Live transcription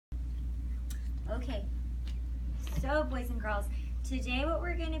Okay, so boys and girls, today what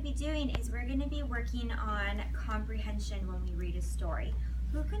we're going to be doing is we're going to be working on comprehension when we read a story.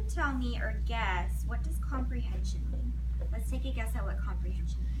 Who can tell me or guess, what does comprehension mean? Let's take a guess at what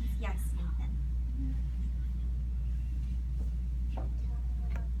comprehension means. Yes, Nathan.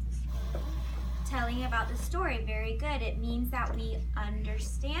 Telling about the story. Very good. It means that we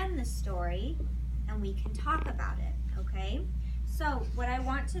understand the story and we can talk about it, okay? So what I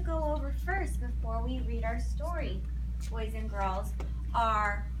want to go over first before we read our story, boys and girls,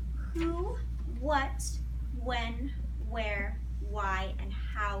 are who, what, when, where, why, and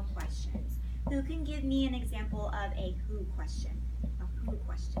how questions. Who can give me an example of a who question? A who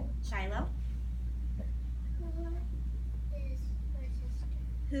question. Shiloh?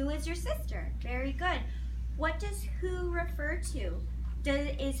 Who is your sister? Very good. What does who refer to?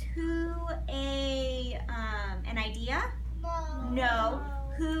 Is who an idea? No.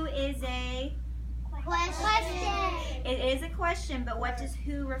 Who is a question? It is a question, but what does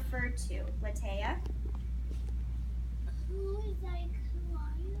who refer to? Latea? Who is like who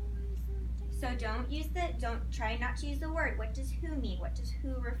are you or something? So don't try not to use the word. What does who mean? What does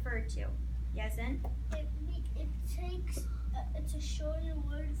who refer to? Yesin? It's a shorter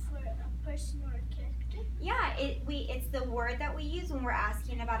word for a person or a character. Yeah, it's the word that we use when we're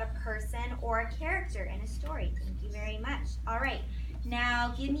asking about a person or a character in a story. Thank you very much. All right,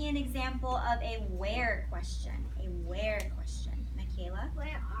 now give me an example of a where question. A where question. Michaela?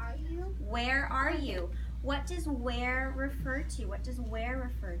 Where are you? Where are you? What does where refer to? What does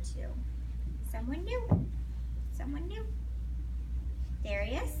where refer to? Someone new. Someone new.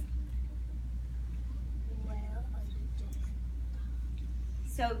 Darius?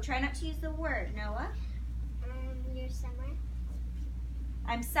 So try not to use the word. Noah? You're somewhere.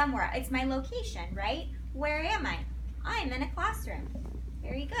 I'm somewhere. It's my location, right? Where am I? I'm in a classroom.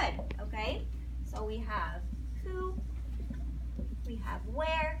 Very good. Okay? So we have who. We have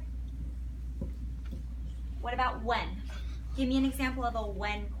where. What about when? Give me an example of a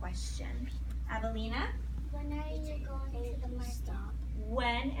when question. Avelina? When are you going to the market?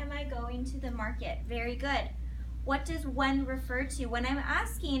 When am I going to the market? Very good. What does when refer to? When I'm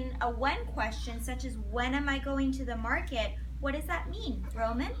asking a when question, such as when am I going to the market, what does that mean?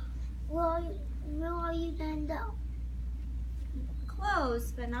 Roman? Where are you going though?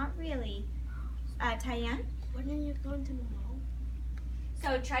 Close, but not really. Tyann? When are you going to the mall?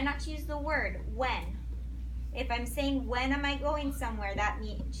 So try not to use the word when. If I'm saying when am I going somewhere, that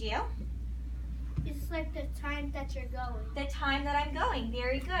means, Gio? It's like the time that you're going. The time that I'm going.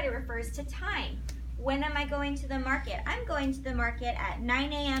 Very good. It refers to time. When am I going to the market? I'm going to the market at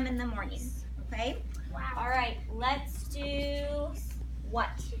 9 a.m. in the morning. Okay? Wow. All right, let's do what?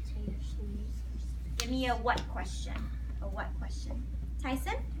 Give me a what question. A what question.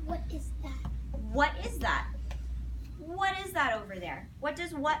 Tyson? What is that? What is that? What is that over there? What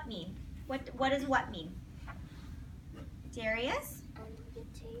does what mean? What does what mean? Darius? The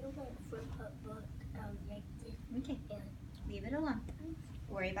tail for book like this. Okay, leave it alone.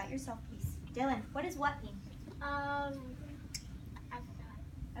 Worry about yourself, please. Dylan, what does what mean? I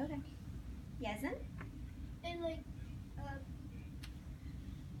forgot. Okay. Yesin? It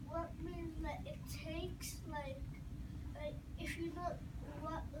what means that it takes like if you know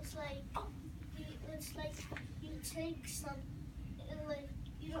what it's like you take some like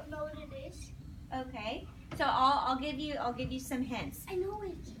you don't know what it is. Okay. So I'll give you some hints. I know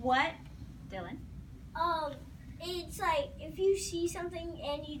it. What? Dylan? It's like if you see something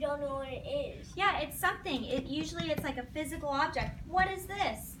and you don't know what it is. Yeah, it's something. Usually it's like a physical object. What is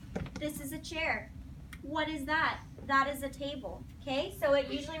this? This is a chair. What is that? That is a table. Okay? So it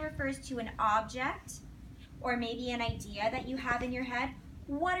usually refers to an object or maybe an idea that you have in your head.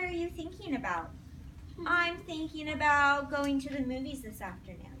 What are you thinking about? I'm thinking about going to the movies this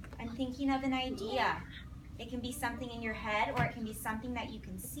afternoon. I'm thinking of an idea. It can be something in your head or it can be something that you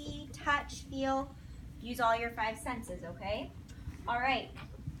can see, touch, feel. Use all your 5 senses, okay? All right.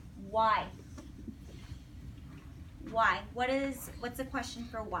 Why? Why? What's the question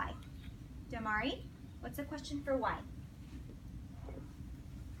for why? Damari, what's the question for why?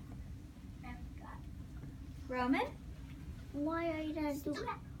 Roman? Why are you gonna do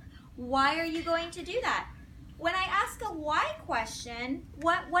that? Why are you going to do that? When I ask a why question,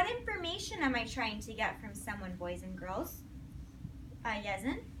 what information am I trying to get from someone, boys and girls?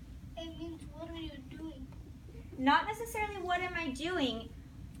 Yesin? It means what are you doing? Not necessarily what am I doing.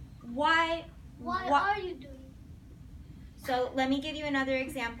 Why Are you doing? So let me give you another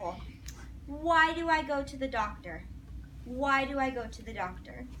example. Why do I go to the doctor? Why do I go to the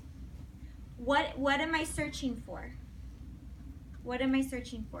doctor? What am I searching for? What am I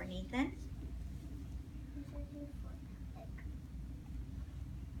searching for, Nathan?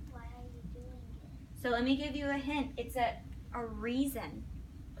 So let me give you a hint. It's a reason.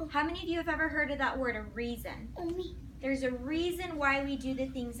 How many of you have ever heard of that word, a reason? Me. There's a reason why we do the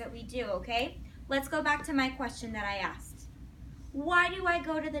things that we do, okay? Let's go back to my question that I asked. Why do I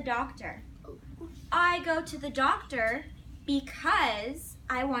go to the doctor? I go to the doctor because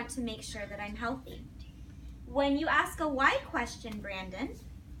I want to make sure that I'm healthy. When you ask a why question, Brandon,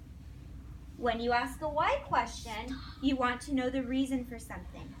 when you ask a why question, you want to know the reason for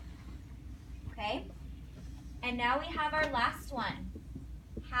something. Okay? And now we have our last one.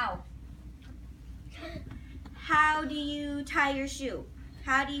 How? How do you tie your shoe?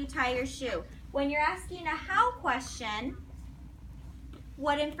 How do you tie your shoe? When you're asking a how question,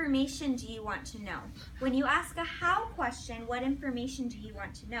 what information do you want to know? When you ask a how question, what information do you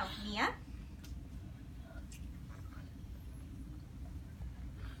want to know? Mia?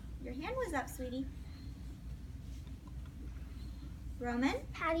 Your hand was up, sweetie. Roman?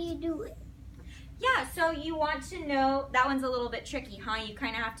 How do you do it? Yeah, so you want to know, that one's a little bit tricky, huh? You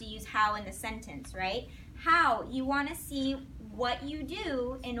kind of have to use how in the sentence, right? How, you want to see what you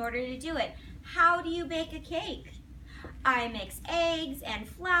do in order to do it. How do you bake a cake? I mix eggs and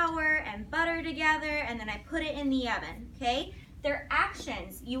flour and butter together and then I put it in the oven, okay? They're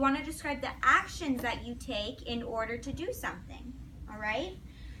actions. You want to describe the actions that you take in order to do something, all right?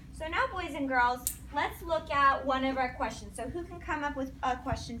 So now, boys and girls, let's look at one of our questions. So who can come up with a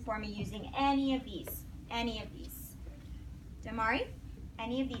question for me using any of these? Any of these? Damari?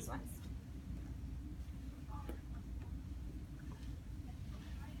 Any of these ones?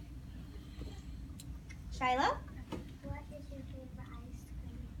 Shiloh?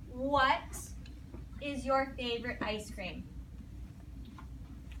 What is your favorite ice cream? What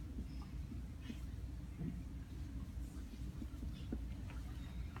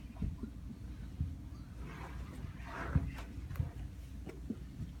is your favorite ice cream?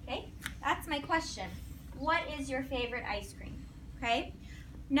 Okay, that's my question. What is your favorite ice cream? Okay,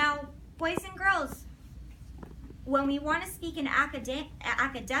 now boys and girls, when we want to speak in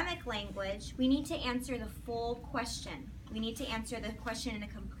academic language, we need to answer the full question. We need to answer the question in a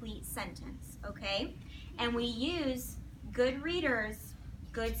complete sentence, okay? And we use good readers,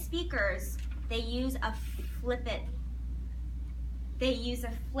 good speakers, they use a flip it. They use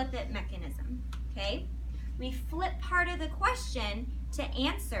a flip it mechanism, okay? We flip part of the question to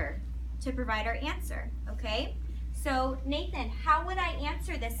answer, to provide our answer, okay? So Nathan, how would I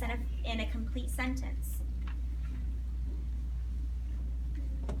answer this in a complete sentence?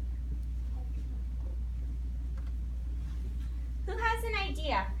 Who has an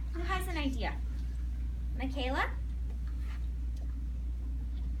idea? Who has an idea? Michaela?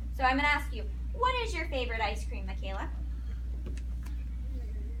 So I'm going to ask you, what is your favorite ice cream, Michaela?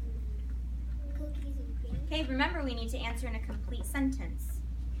 Cookies and cream. Okay, remember we need to answer in a complete sentence.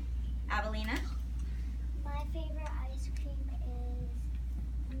 Avelina? My favorite ice cream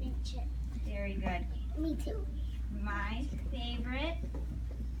is mint chip. Very good. Me too. My favorite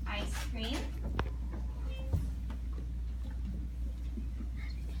ice cream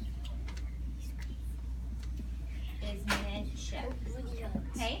is mint chip.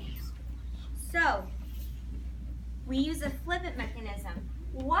 Okay? So, we use a flip it mechanism.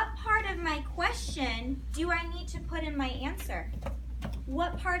 What part of my question do I need to put in my answer?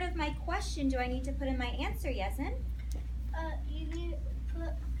 What part of my question do I need to put in my answer, Yesen? You need to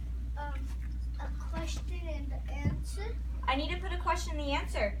put a question in the answer. I need to put a question in the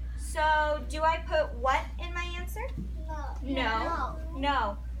answer. So, do I put what in my answer? No.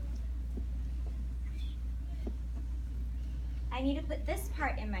 No. I need to put this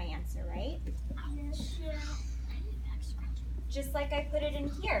part in my answer, right? Yes. Just like I put it in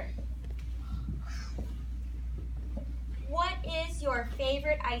here. What is your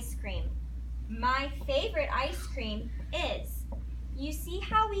favorite ice cream? My favorite ice cream is, you see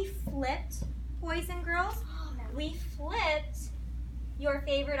how we flipped, boys and girls? We flipped your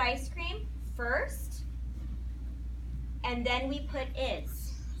favorite ice cream first, and then we put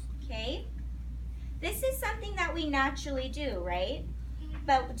is, okay? This is something that we naturally do, right?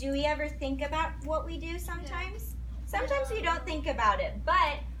 But do we ever think about what we do sometimes? Sometimes we don't think about it,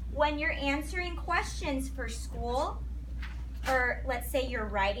 but when you're answering questions for school, or let's say you're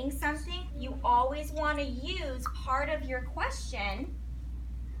writing something, you always want to use part of your question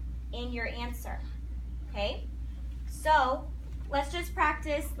in your answer, okay? So let's just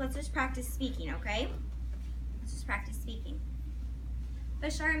practice speaking, okay? Let's just practice speaking.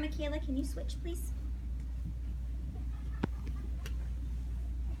 Bashar and Michaela, can you switch, please?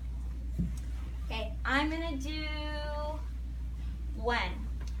 Okay, I'm gonna do when.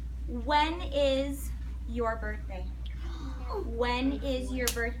 When is your birthday? When is your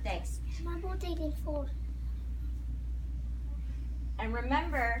birthday? My birthday is 4. And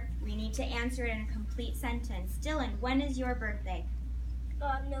remember, we need to answer it in a complete sentence. Dylan, when is your birthday?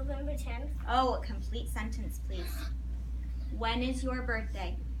 November 10th. Oh, a complete sentence, please. When is your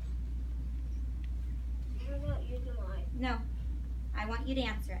birthday? How about you do mine? No, I want you to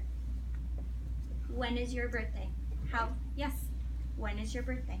answer it. When is your birthday? How? Yes. When is your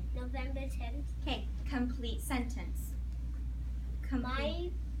birthday? November 10th. Okay, complete sentence.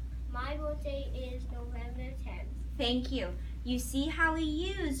 My birthday is November 10th. Thank you. You see how he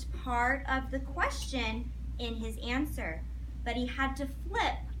used part of the question in his answer, but he had to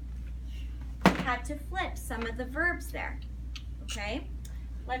flip some of the verbs there. Okay?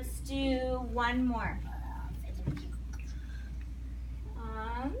 Let's do one more.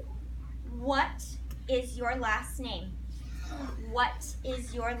 What is your last name? What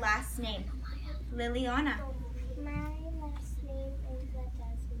is your last name? Liliana. My last name is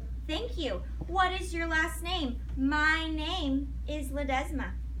Ledesma. Thank you. What is your last name? My name is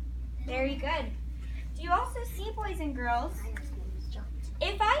Ledesma. Very good. Do you also see, boys and girls?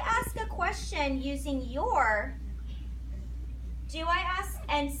 If I ask a question using your,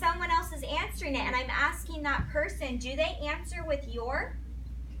 and someone else is answering it, and I'm asking that person, do they answer with your?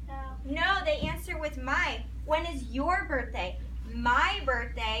 No, they answer with my. When is your birthday? My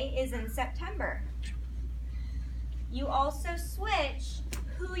birthday is in September. You also switch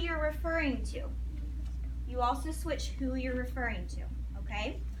who you're referring to. You also switch who you're referring to,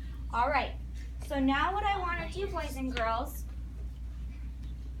 okay? All right, so now what I want to do, boys and girls,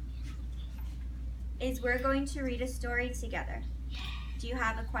 is we're going to read a story together. Do you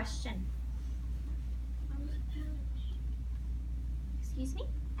have a question? Excuse me?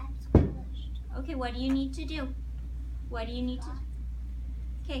 Okay, what do you need to do? What do you need to do?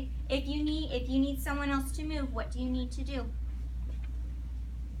 Okay, if you need someone else to move, what do you need to do?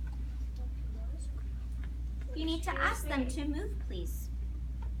 You need to ask them to move, please.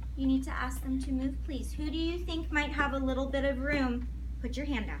 You need to ask them to move, please. Who do you think might have a little bit of room? Put your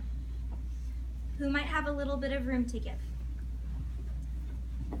hand down. Who might have a little bit of room to give?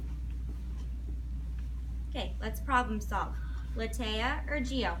 Okay, let's problem solve. Latea or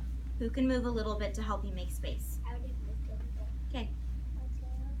Gio? Who can move a little bit to help you make space? Okay.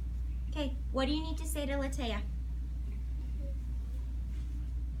 Okay, what do you need to say to Latea?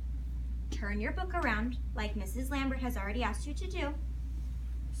 Turn your book around like Mrs. Lambert has already asked you to do.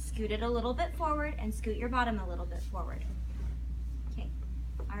 Scoot it a little bit forward and scoot your bottom a little bit forward. Okay,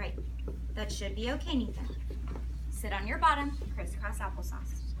 all right. That should be okay, Nathan. Sit on your bottom, crisscross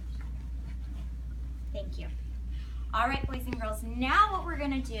applesauce. Thank you. All right, boys and girls, now what we're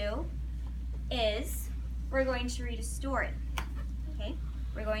gonna do is we're going to read a story, okay?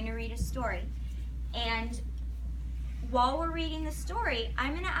 We're going to read a story. And while we're reading the story,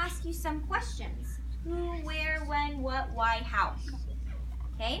 I'm gonna ask you some questions. Who, where, when, what, why, how,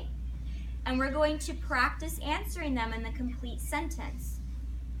 okay? And we're going to practice answering them in the complete sentence.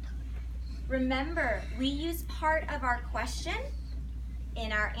 Remember, we use part of our question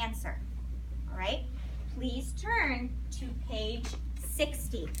in our answer, all right? Please turn to page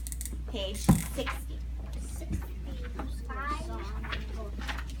 60. Page 60.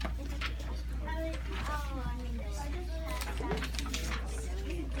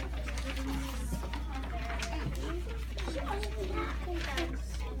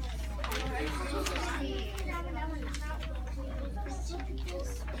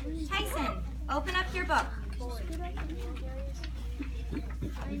 Tyson, open up your book.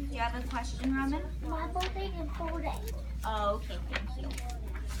 Do you have a question, Roman? My birthday is 4 days. Oh, okay, thank you.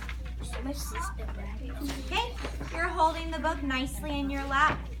 Okay, you're holding the book nicely in your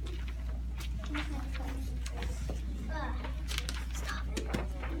lap.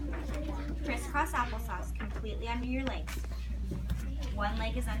 Crisscross applesauce completely under your legs. One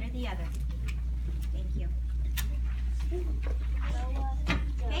leg is under the other. Thank you.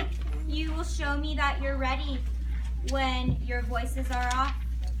 Okay, you will show me that you're ready when your voices are off.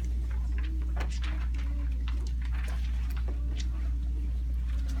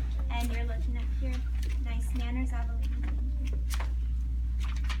 And you're looking at your nice manners, I believe.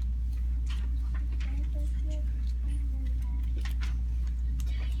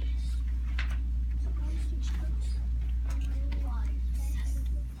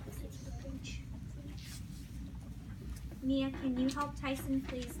 Mia, can you help Tyson,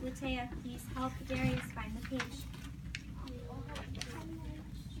 please? Latea, please help Darius find the page.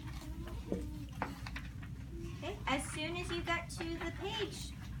 Okay, as soon as you get to the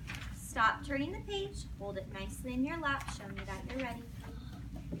page, stop turning the page, hold it nicely in your lap, show me that you're ready.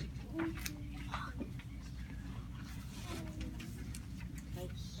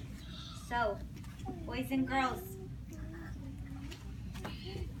 So, boys and girls,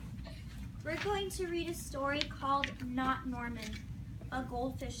 we're going to read a story called Not Norman, a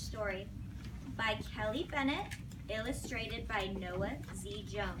goldfish story by Kelly Bennett, illustrated by Noah Z.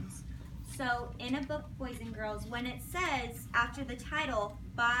 Jones. So in a book, boys and girls, when it says after the title,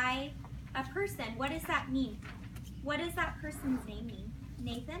 by a person, what does that mean? What does that person's name mean?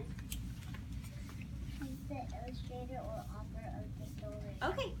 Nathan? He's the illustrator or author of the story.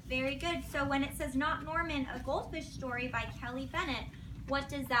 Okay, very good. So when it says Not Norman, a goldfish story by Kelly Bennett, what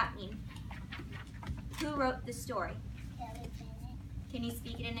does that mean? Who wrote the story? Kelly Bennett. Can you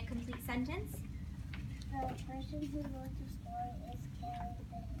speak it in a complete sentence? The person who wrote the story is Kelly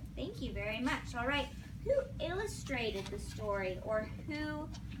Bennett. Thank you very much. All right. Who illustrated the story, or who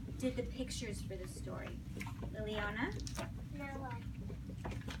did the pictures for the story? Liliana? Noah.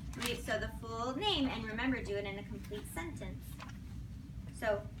 So the full name, and remember, do it in a complete sentence.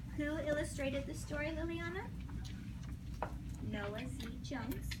 So, who illustrated the story, Liliana? Noah Z.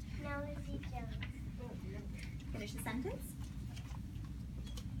 Jones. Noah Z. Jones. Finish the sentence.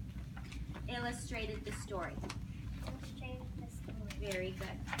 Illustrated the story. Illustrated the story. Very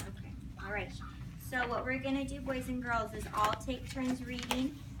good. Okay. All right. So what we're going to do, boys and girls, is all take turns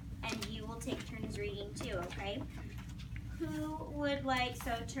reading, and you will take turns reading too, okay? Who would like,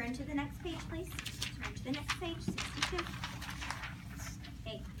 so turn to the next page, please. Turn to the next page, 62.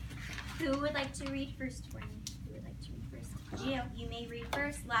 Okay. Who would like to read first for me? Who would like to read first? Gio, you may read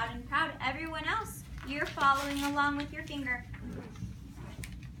first, loud and proud. Everyone else, you're following along with your finger.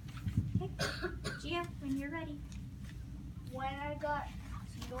 Okay. Gio, when you're ready. When I got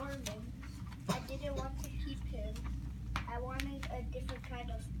Norman, I didn't want to keep him. I wanted a different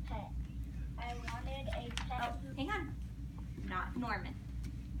kind of pet. I wanted a pet. Oh, hang on. Not Norman.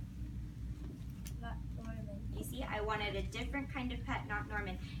 Not Norman. You see, I wanted a different kind of pet, not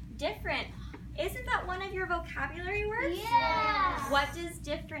Norman. Different. Isn't that one of your vocabulary words? Yes. What does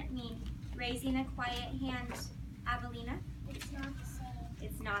different mean? Raising a quiet hand. Avelina? It's not the same.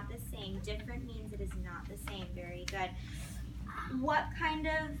 It's not the same. Different means it is not the same. Very good. What kind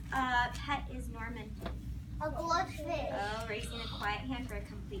of pet is Norman? A goldfish. Oh, raising a quiet hand for a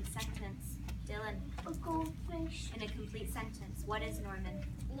complete sentence. Dylan, A goldfish. in a complete sentence, what is Norman?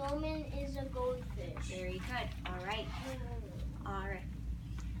 Norman is a goldfish. Very good. All right. All right.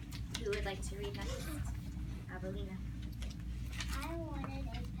 Who would like to read next? Avelina. I wanted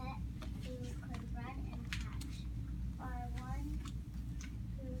a pet who could run and catch, or one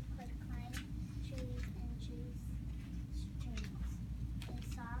who could climb trees and choose strings. A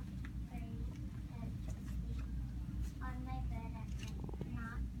soft, furry pet to sleep on my bed at night,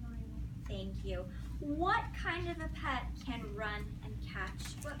 not Norman. Thank you. What kind of a pet can run and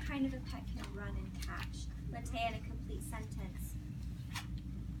catch? What kind of a pet can run and catch? Latea, in a complete sentence.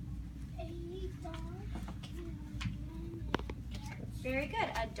 A dog can run and catch. Very good.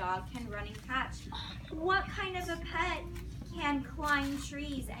 A dog can run and catch. What kind of a pet can climb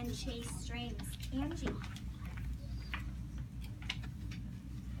trees and chase strings? Angie.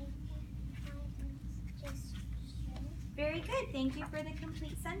 Just strings. Very good. Thank you for the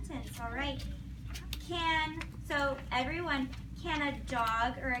complete sentence. All right. So everyone, can a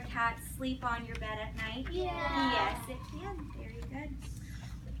dog or a cat sleep on your bed at night? Yeah. Yes, it can. Very good.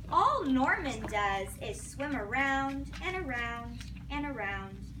 All Norman does is swim around and around and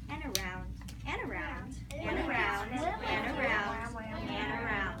around and around and around and around and around and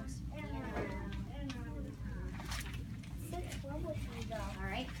around. All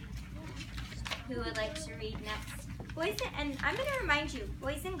right. Who would like to read next? Boys and I'm going to remind you,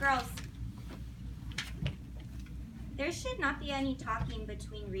 boys and girls, there should not be any talking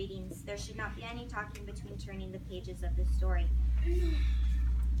between readings. There should not be any talking between turning the pages of the story.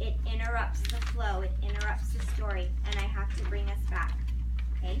 It interrupts the flow. It interrupts the story, and I have to bring us back.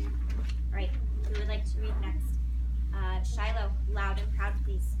 Okay? All right. Who would like to read next? Shiloh, loud and proud,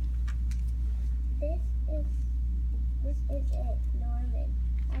 please. This is it, Norman.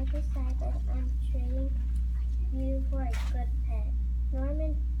 I decided I'm training you for a good pet.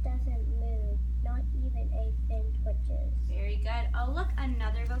 Norman doesn't move, not even a fin twitches. Very good. Oh, look,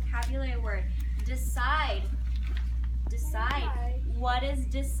 another vocabulary word. Decide. Decide. What does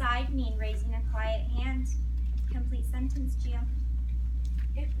decide mean? Raising a quiet hand. Complete sentence, Gio.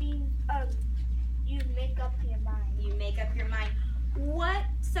 It means you make up your mind. You make up your mind. What?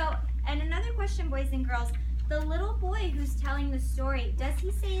 So, and another question, boys and girls. The little boy who's telling the story, does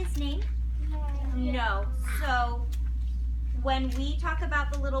he say his name? No. So, when we talk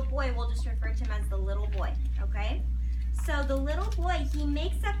about the little boy, we'll just refer to him as the little boy, okay? So the little boy, he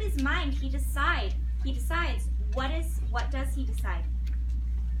makes up his mind. He decides. What does he decide?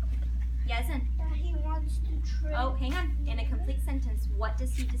 Yesen. That he wants to trade. Oh, hang on. In a complete sentence, what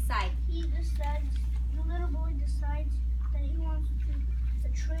does he decide? He decides, the little boy decides that he wants to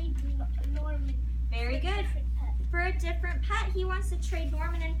trade Norman. Very for a good. different pet. For a different pet. He wants to trade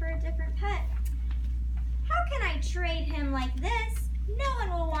Norman in for a different pet. How can I trade him like this? No one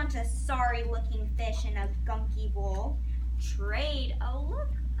will want a sorry looking fish in a gunky bowl. Trade. Oh, look.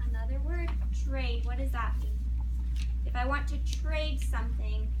 Another word. Trade. What does that mean? If I want to trade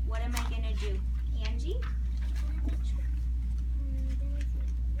something, what am I going to do? Angie?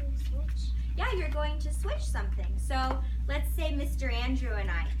 Yeah, you're going to switch something. So let's say Mr. Andrew and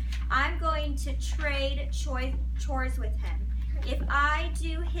I'm going to trade chores with him. If I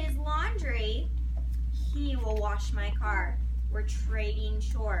do his laundry, he will wash my car. We're trading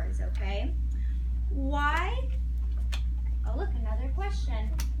chores, okay? Why? Oh, look, another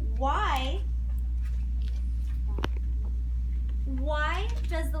question. Why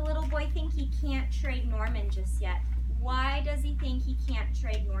does the little boy think he can't trade Norman just yet? Why does he think he can't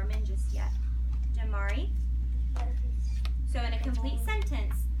trade Norman just yet? Jamari? So in a complete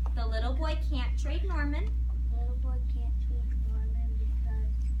sentence, the little boy can't trade Norman. The little boy can't trade Norman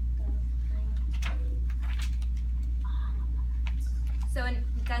because So in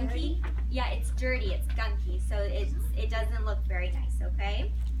gunky, yeah, it's dirty, it's gunky, so it doesn't look very nice,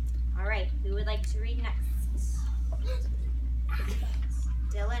 okay? All right, who would like to read next?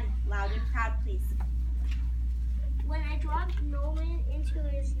 Dylan, loud and proud, please. when I dropped Norman into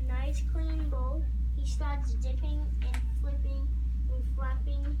his nice clean bowl, he starts dipping and flipping and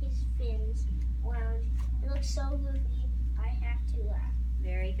flapping his fins around. It looks so goofy, I have to laugh.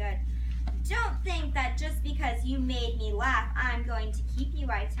 Very good. Don't think that just because you made me laugh, I'm going to keep you,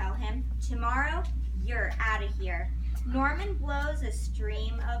 I tell him. Tomorrow, you're out of here. Norman blows a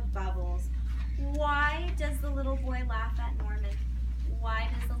stream of bubbles. Why does the little boy laugh at Norman? Why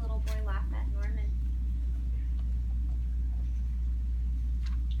does the little boy laugh at Norman?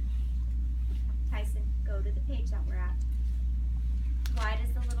 Tyson, go to the page that we're at. Why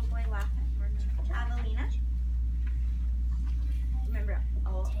does the little boy laugh at Norman? Avelina? Remember,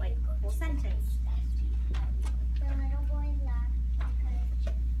 like whole sentence. The little boy laughed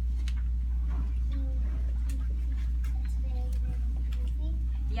because it's very, very goofy.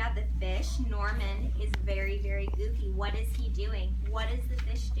 Yeah, the fish, Norman, is very, very goofy. What is he doing? What is the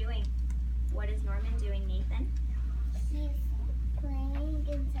fish doing? What is Norman doing, Nathan? He's playing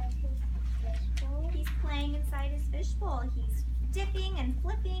inside his fishbowl. He's playing inside his fishbowl. He's dipping and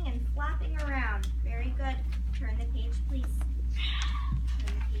flipping and flapping around. Very good. Turn the page, please.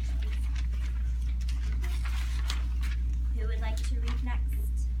 Turn the page, please. Who would like to read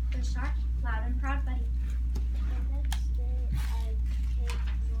next? Bashar, loud and proud, buddy. The next day, I take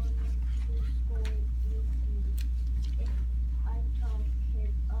Norman to school with me. If I talk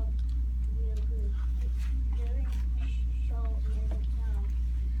him up real good during show in the town,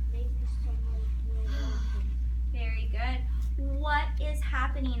 maybe someone will like him. Very good. What is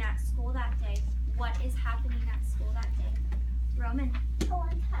happening at school that day? What is happening at school that day? Roman, Show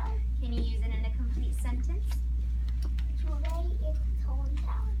and tell. can you use it in a complete sentence? Today is show and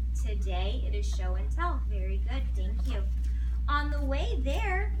tell. Today it is show and tell. Very good, thank you. On the way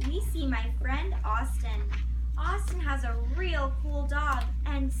there, we see my friend Austin. Austin has a real cool dog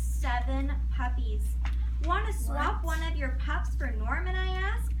and 7 puppies. Want to swap one of your pups for Norman, I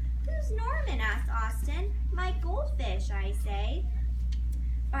ask? Who's Norman, asked Austin. My goldfish, I say.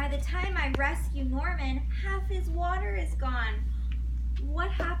 By the time I rescue Norman, half his water is gone.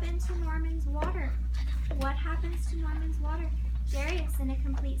 What happened to Norman's water? What happens to Norman's water? Darius, in a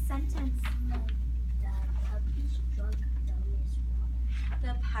complete sentence.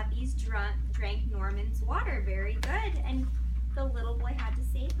 The puppies drank Norman's water. Very good. And the little boy had to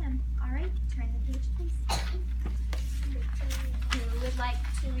save him. All right, turn the page, please. Who would like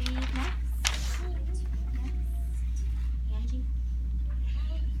to read next? Angie.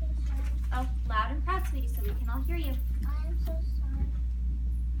 Oh, loud and proud, sweetie, so we can all hear you. I'm so sorry.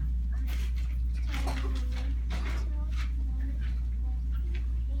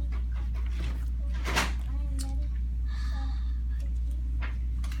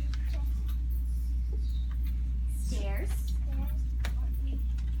 Stairs.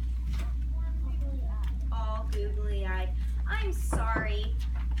 All googly-eyed. I'm sorry.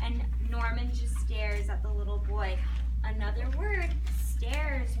 And Norman just stares at the little boy. Another word,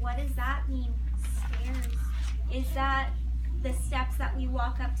 stairs. What does that mean? Stairs. Is that the steps that we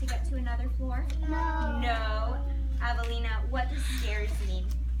walk up to get to another floor? No. No. Avelina, what does stairs mean?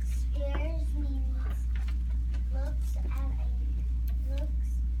 Stairs means looks at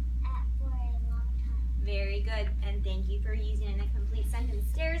for a long time. Very Very good, and thank you for using an incomplete sentence.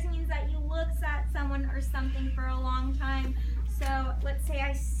 Stares means that you look at someone or something for a long time. So let's say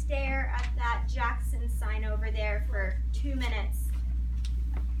I stare at that Jackson sign over there for 2 minutes.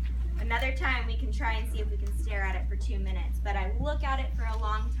 Another time we can try and see if we can stare at it for 2 minutes, but I look at it for a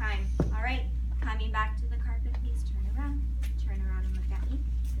long time. All right, coming back to the carpet, please turn around and look at me.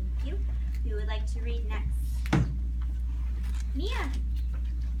 Thank you. Who would like to read next? Mia,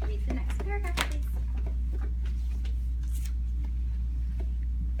 read the next paragraph, please.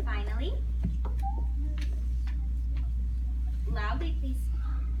 Finally, loudly, please.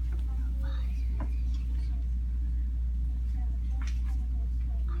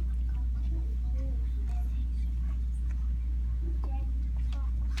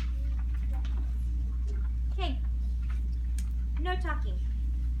 Okay, no talking.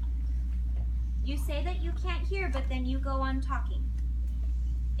 You say that you can't hear, but then you go on talking.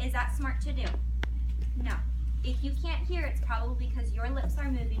 Is that smart to do? No. If you can't hear, it's probably because your lips are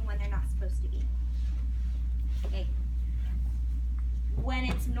moving when they're not supposed to be. Okay. When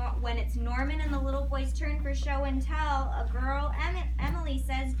it's Norman and the little boy's turn for show and tell, a girl, Emily,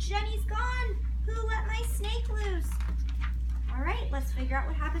 says, "Jenny's gone. Who let my snake loose?" All right, let's figure out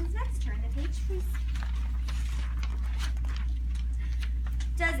what happens next. Turn the page, please.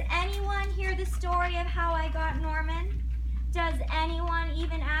 Does anyone hear the story of how I got Norman? Does anyone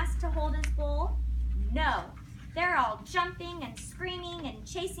even ask to hold his bowl? No. They're all jumping and screaming and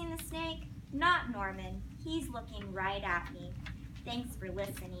chasing the snake. Not Norman. He's looking right at me. Thanks for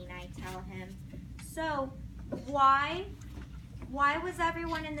listening, I tell him. So, why was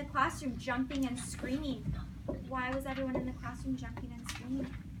everyone in the classroom jumping and screaming? Why was everyone in the classroom jumping and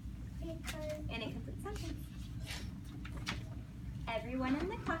screaming? Because In a complete sentence. Everyone in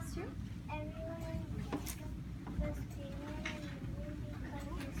the classroom. everyone was screaming because the snake was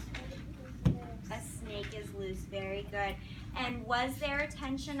loose. A snake is loose. Very good. And was there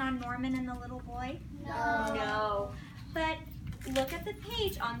attention on Norman and the little boy? No. No. But look at the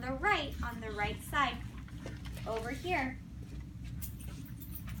page on the right side. Over here.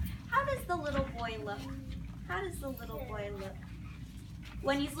 How does the little boy look? How does the little boy look?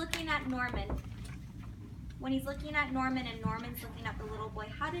 When he's looking at Norman. When he's looking at Norman and Norman's looking at the little boy,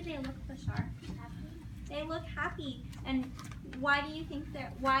 how do they look, Bashar? They look happy. And why do you think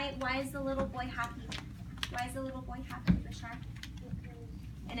that? Why is the little boy happy? Why is the little boy happy, Bashar?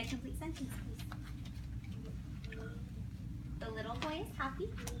 In a complete sentence, please. The little boy is happy.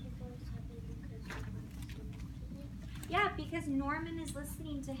 Yeah, because Norman is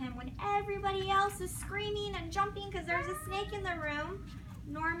listening to him when everybody else is screaming and jumping because there's a snake in the room.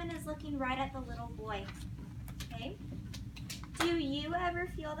 Norman is looking right at the little boy. Okay? Do you ever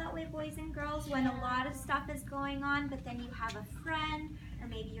feel that way, boys and girls, when a lot of stuff is going on, but then you have a friend or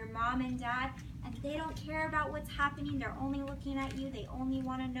maybe your mom and dad, and they don't care about what's happening, they're only looking at you, they only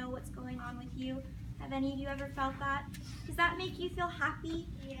want to know what's going on with you? Have any of you ever felt that? Does that make you feel happy?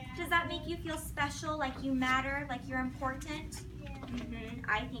 Yeah. Does that make you feel special, like you matter, like you're important? Yeah.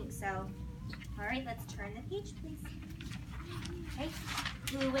 I think so. All right, let's turn the page, please. Okay,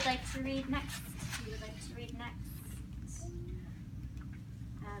 who would like to read next? Who would like to read next?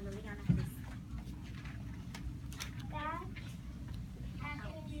 Liliana, please. That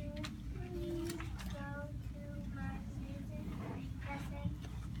afternoon, we go to my music lesson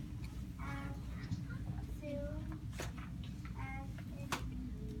as soon as it's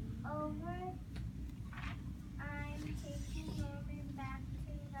over. I'm taking Norman back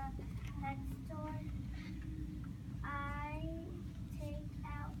to the pet store. I take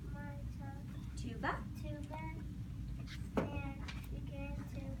out my Tuba. tuba and begin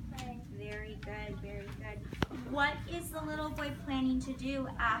to play. Very good, very good. What is the little boy planning to do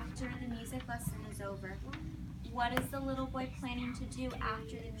after the music lesson is over? What is the little boy planning to do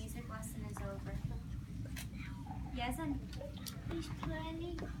after the music lesson is over? Yes, and He's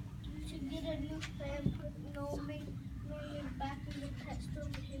planning to get a new plan, put Norman back in the pet store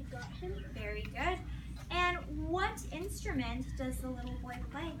when he got him. very good. And what instrument does the little boy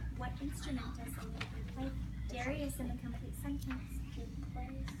play? What instrument does the little boy play? Darius, in a complete sentence. He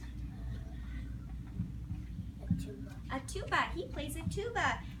plays a tuba. A tuba. He plays a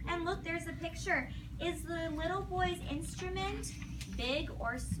tuba. And look, there's a picture. Is the little boy's instrument big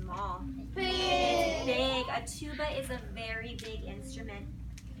or small? Big. Big. A tuba is a very big instrument.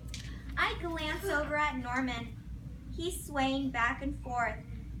 I glance over at Norman. He's swaying back and forth.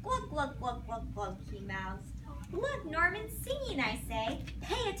 Glug, glug, glug, glug, glug, he mouths. Look, Norman's singing, I say.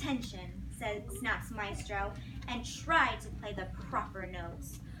 Pay attention, snaps Maestro, and try to play the proper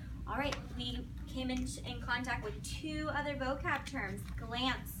notes. All right, we came in contact with two other vocab terms.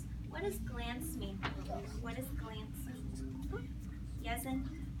 Glance. What does glance mean? What does glance mean? Yesin?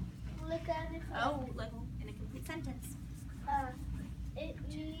 Look at it. Oh, look in a complete sentence. It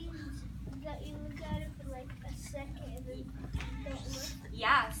means that you look at it for like a second and then don't look.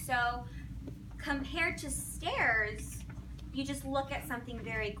 Yeah, so compared to stares, you just look at something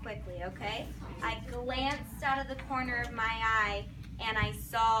very quickly, okay? I glanced out of the corner of my eye and I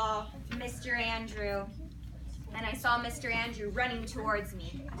saw Mr. Andrew. And I saw Mr. Andrew running towards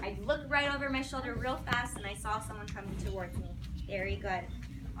me. I looked right over my shoulder real fast and I saw someone coming towards me. Very good.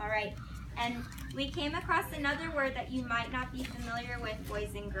 All right. And we came across another word that you might not be familiar with,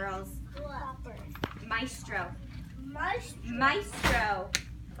 boys and girls. Proper. Maestro. Maestro. Maestro.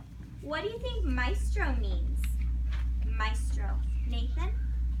 What do you think maestro means? Maestro. Nathan?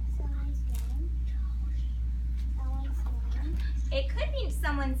 Someone's name. Someone's name. It could mean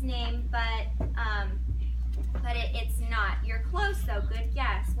someone's name, but it's not. You're close though. Good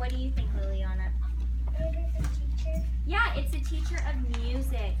guess. What do you think, Liliana? It is a teacher. Yeah, it's a teacher of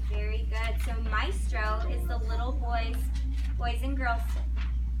music. Very good. So maestro is the little boys and girls.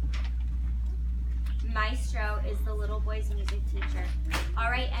 Maestro is the little boys music teacher. All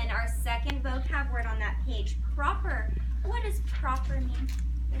right, and our second vocab word on that page, proper. What does proper mean?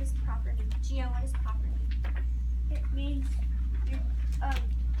 What does proper mean? Gio, what does proper mean? It means you're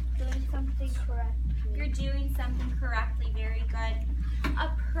doing something correctly. You're doing something correctly. Very good.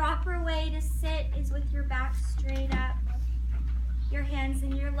 A proper way to sit is with your back straight up, your hands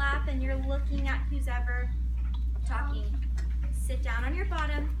in your lap, and you're looking at who's ever talking. Sit down on your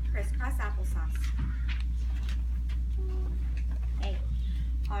bottom, crisscross applesauce. Okay.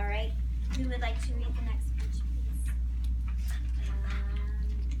 All right. Who would like to read the next page, please?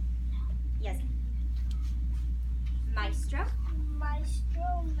 Yes. Maestro.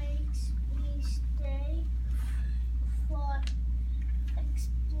 Maestro makes me stay for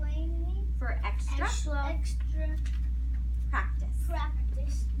explaining. For extra Extra practice.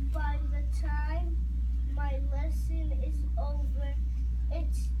 practice. By the time my lesson is over,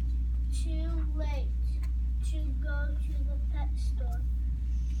 it's too late to go to the pet store.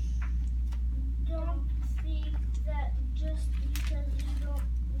 Don't think that just because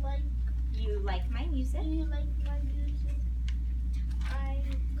You like my music? you like my music, I'm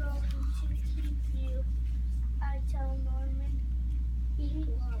going to keep you. I tell Norman. He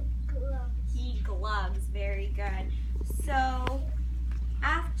gloves. He gloves. Very good. So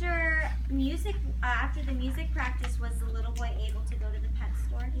after the music practice, was the little boy able to go to the pet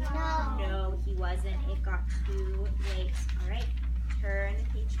store? No. No, he wasn't. It got too late. All right. Turn the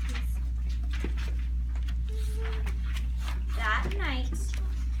page, please. That night,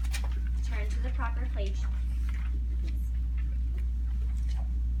 turn to the proper page.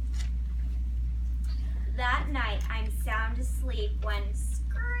 That night, I'm sound asleep when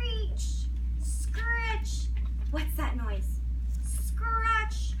screech, scritch. What's that noise?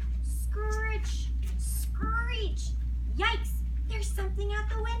 Scratch, scritch, screech. Yikes, there's something out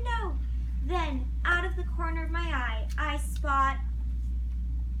the window. Then, out of the corner of my eye, I spot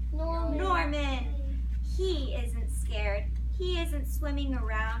Norman. He isn't scared. He isn't swimming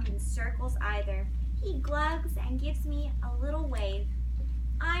around in circles either. He glugs and gives me a little wave.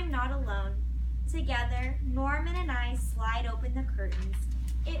 I'm not alone. Together, Norman and I slide open the curtains.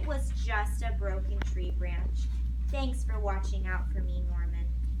 It was just a broken tree branch. Thanks for watching out for me, Norman.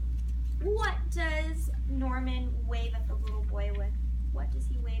 What does Norman wave at the little boy with? What does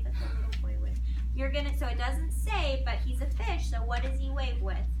he wave at the little boy with? So it doesn't say, but he's a fish, so what does he wave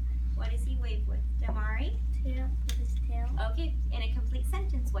with? What does he wave with? Damari? Tail with his tail. Okay, in a complete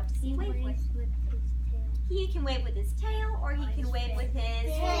sentence, what does he wave with? With his tail. He can wave with his tail or he can wave with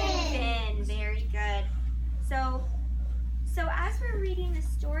his fin. Very good. So as we're reading the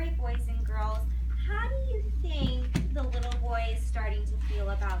story, boys and girls, how do you think the little boy is starting to feel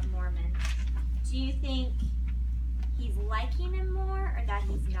about Norman? Do you think he's liking him more or that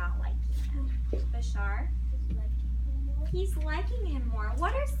he's not liking him? Bashar? He's liking him more.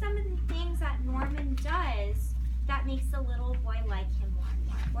 What are some of the things that Norman does that makes the little boy like him more and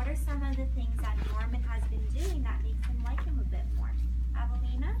more? What are some of the things that Norman has been doing that makes him like him a bit more?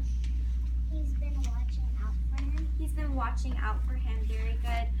 Avelina? He's been watching out for him. He's been watching out for him. Very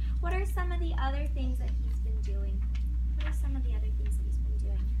good. What are some of the other things that he's been doing? What are some of the other things that he's been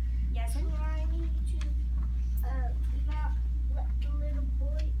doing? Yes? Trying to not let the little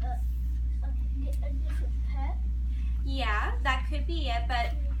boy get a different pet. Yeah, that could be it.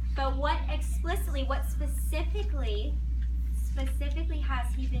 But what specifically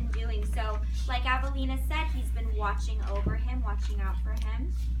has he been doing? So, like Avelina said, he's been watching over him, watching out for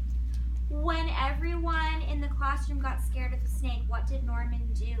him. When everyone in the classroom got scared of the snake, what did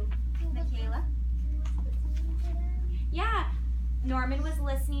Norman do? Michaela? Yeah, Norman was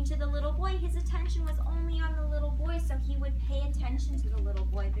listening to the little boy. His attention was only on the little boy, so he would pay attention to the little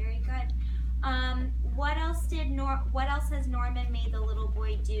boy. Very good. What else has Norman made the little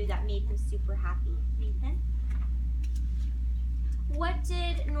boy do that made him super happy? Nathan? What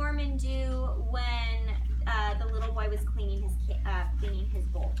did Norman do when the little boy was cleaning his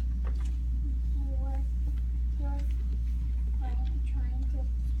bowl?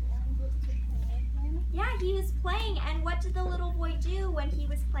 Yeah, he was playing. And what did the little boy do when he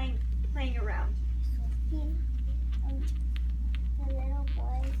was playing around? The little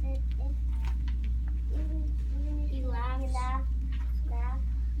boy said, he laughed. I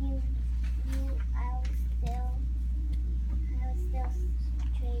will still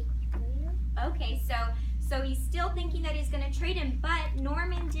trade for you. Okay, so he's still thinking that he's going to trade him, but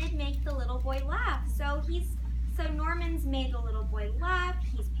Norman did make the little boy laugh. So Norman's made the little boy laugh.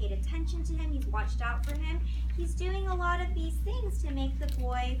 He's paid attention to him. He's watched out for him. He's doing a lot of these things to make the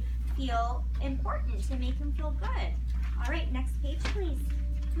boy feel important, to make him feel good. All right, next page, please.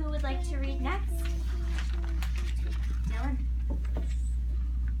 Who would like to read next? Dylan.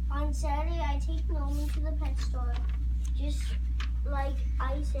 On Saturday, I take Nomi to the pet store, just like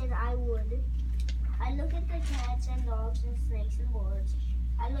I said I would. I look at the cats and dogs and snakes and birds.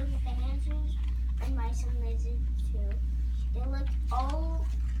 I look at the hamsters and mice and lizards too. They look all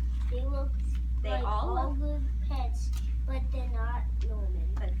good pets, but they're not Norman.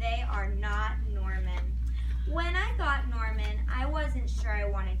 But they are not Norman. When I got Norman, I wasn't sure I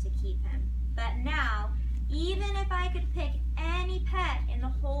wanted to keep him. But now, even if I could pick any pet in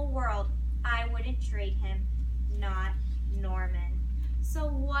the whole world, I wouldn't trade him. Not Norman. So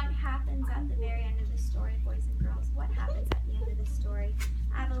what happens at the very end of the story, boys and girls? What happens at the end of the story?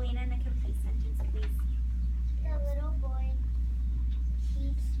 Avelina, in a complete sentence, please. The little boy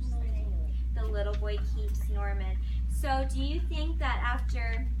keeps Norman. The little boy keeps Norman. So do you think that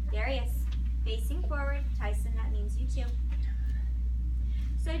after Darius, facing forward, Tyson, that means you too.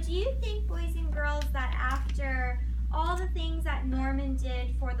 So do you think, boys and girls, that after all the things that Norman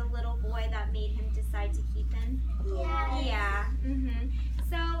did for the little boy that made him decide to keep him? Yes. Yeah.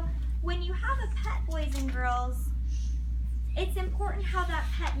 So when you have a pet, boys and girls, it's important how that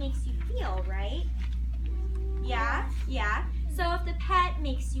pet makes you feel, right? Yeah? So if the pet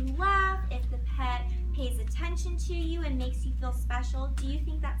makes you laugh, if the pet pays attention to you and makes you feel special, do you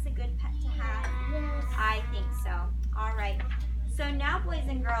think that's a good pet to have? Yes. I think so. All right. So now, boys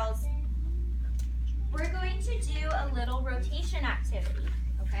and girls, we're going to do a little rotation activity,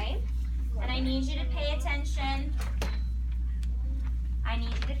 okay? And I need you to pay attention. I need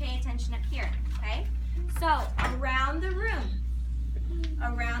you to pay attention up here, okay? So around the room,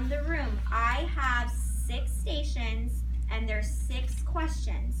 I have 6 stations and there's 6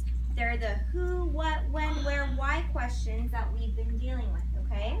 questions. They're the who, what, when, where, why questions that we've been dealing with,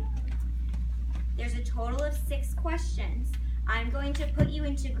 okay? There's a total of 6 questions. I'm going to put you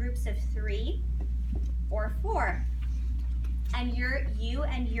into groups of 3 or 4. And you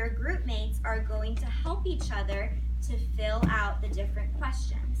and your group mates are going to help each other to fill out the different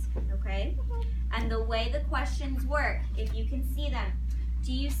questions, okay? And the way the questions work, if you can see them,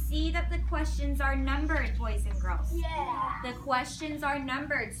 do you see that the questions are numbered, boys and girls? Yeah. The questions are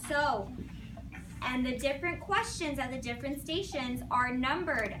numbered, and the different questions at the different stations are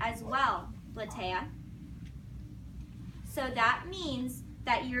numbered as well, Latea. So that means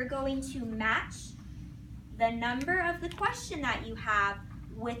that you're going to match the number of the question that you have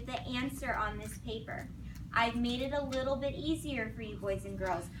with the answer on this paper. I've made it a little bit easier for you, boys and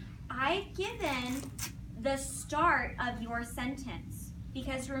girls. I've given the start of your sentence.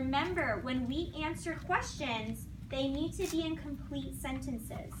 Because remember, when we answer questions, they need to be in complete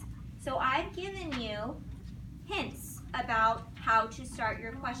sentences. So I've given you hints about how to start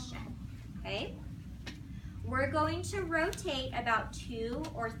your question, okay? We're going to rotate about 2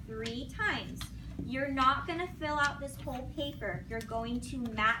 or 3 times. You're not going to fill out this whole paper. You're going to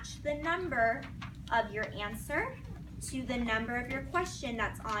match the number of your answer to the number of your question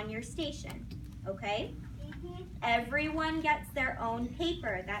that's on your station, okay? Everyone gets their own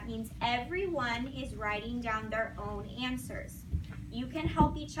paper. That means everyone is writing down their own answers. You can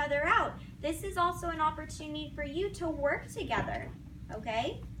help each other out. This is also an opportunity for you to work together,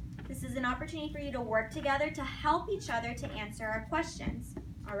 okay? This is an opportunity for you to work together to help each other to answer our questions,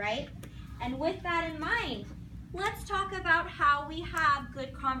 all right? And with that in mind, let's talk about how we have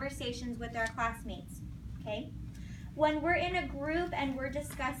good conversations with our classmates, okay? When we're in a group and we're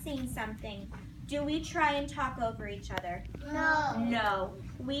discussing something, do we try and talk over each other? No. No.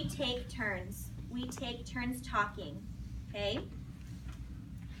 We take turns. We take turns talking, okay?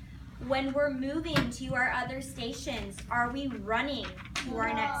 When we're moving to our other stations, are we running to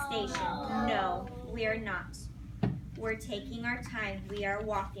our next station? No, we are not. We're taking our time. We are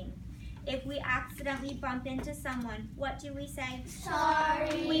walking. If we accidentally bump into someone, what do we say?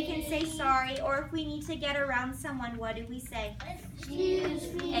 Sorry. We can say sorry, or if we need to get around someone, what do we say?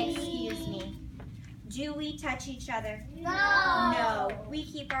 Excuse me. Excuse me. Do we touch each other? No. No. We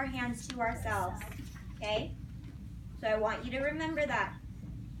keep our hands to ourselves. Okay? So I want you to remember that.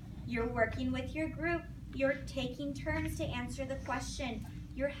 You're working with your group. You're taking turns to answer the question.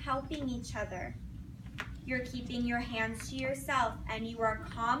 You're helping each other. You're keeping your hands to yourself, and you are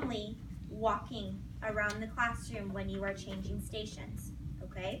calmly walking around the classroom when you are changing stations.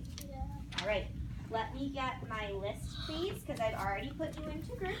 Okay? Yeah. All right. Let me get my list, please, because I've already put you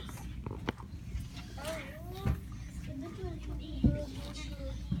into groups.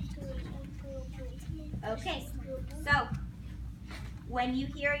 Okay. So, when you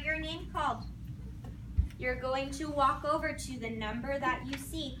hear your name called, you're going to walk over to the number that you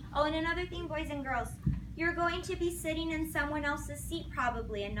see. Oh, and another thing, boys and girls, you're going to be sitting in someone else's seat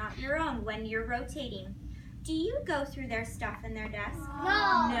probably and not your own when you're rotating. Do you go through their stuff in their desk?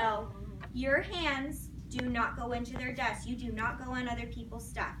 No. No. Your hands do not go into their desk. You do not go on other people's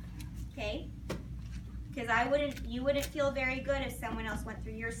stuff. Okay? Because you wouldn't feel very good if someone else went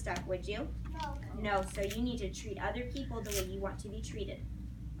through your stuff, would you? No. No, so you need to treat other people the way you want to be treated.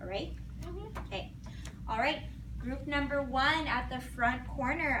 All right? Okay. All right. Group number 1 at the front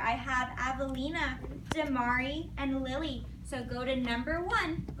corner, I have Avelina, Damari, and Lily. So go to number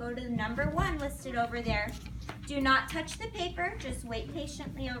 1. Go to the number 1 listed over there. Do not touch the paper. Just wait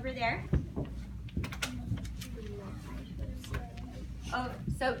patiently over there. Oh,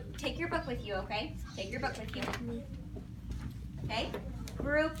 so take your book with you, okay? Take your book with you. Okay?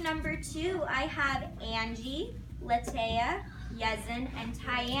 Group number 2, I have Angie, Latea, Yezin, and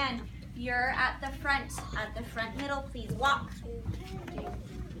Tyann. You're at the front middle, please walk.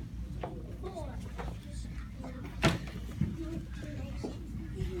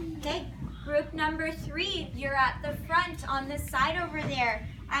 Okay, group number 3, you're at the front on this side over there.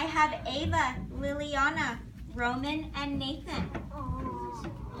 I have Ava, Liliana, Roman, and Nathan.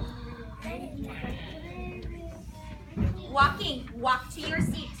 Walking, walk to your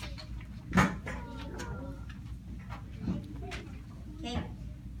seat. Okay,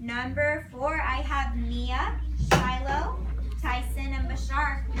 number 4, I have Mia, Shiloh, Tyson, and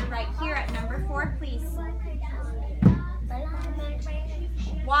Bashar. You're right here at number 4, please.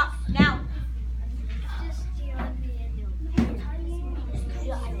 Walk, now.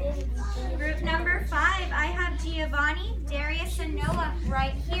 Group number 5, I have Giovanni, Darius, and Noah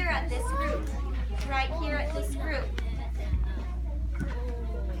right here at this group. Right here at this group.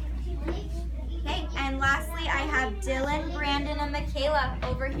 Okay, and lastly, I have Dylan, Brandon, and Michaela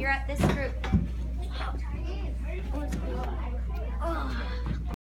over here at this group.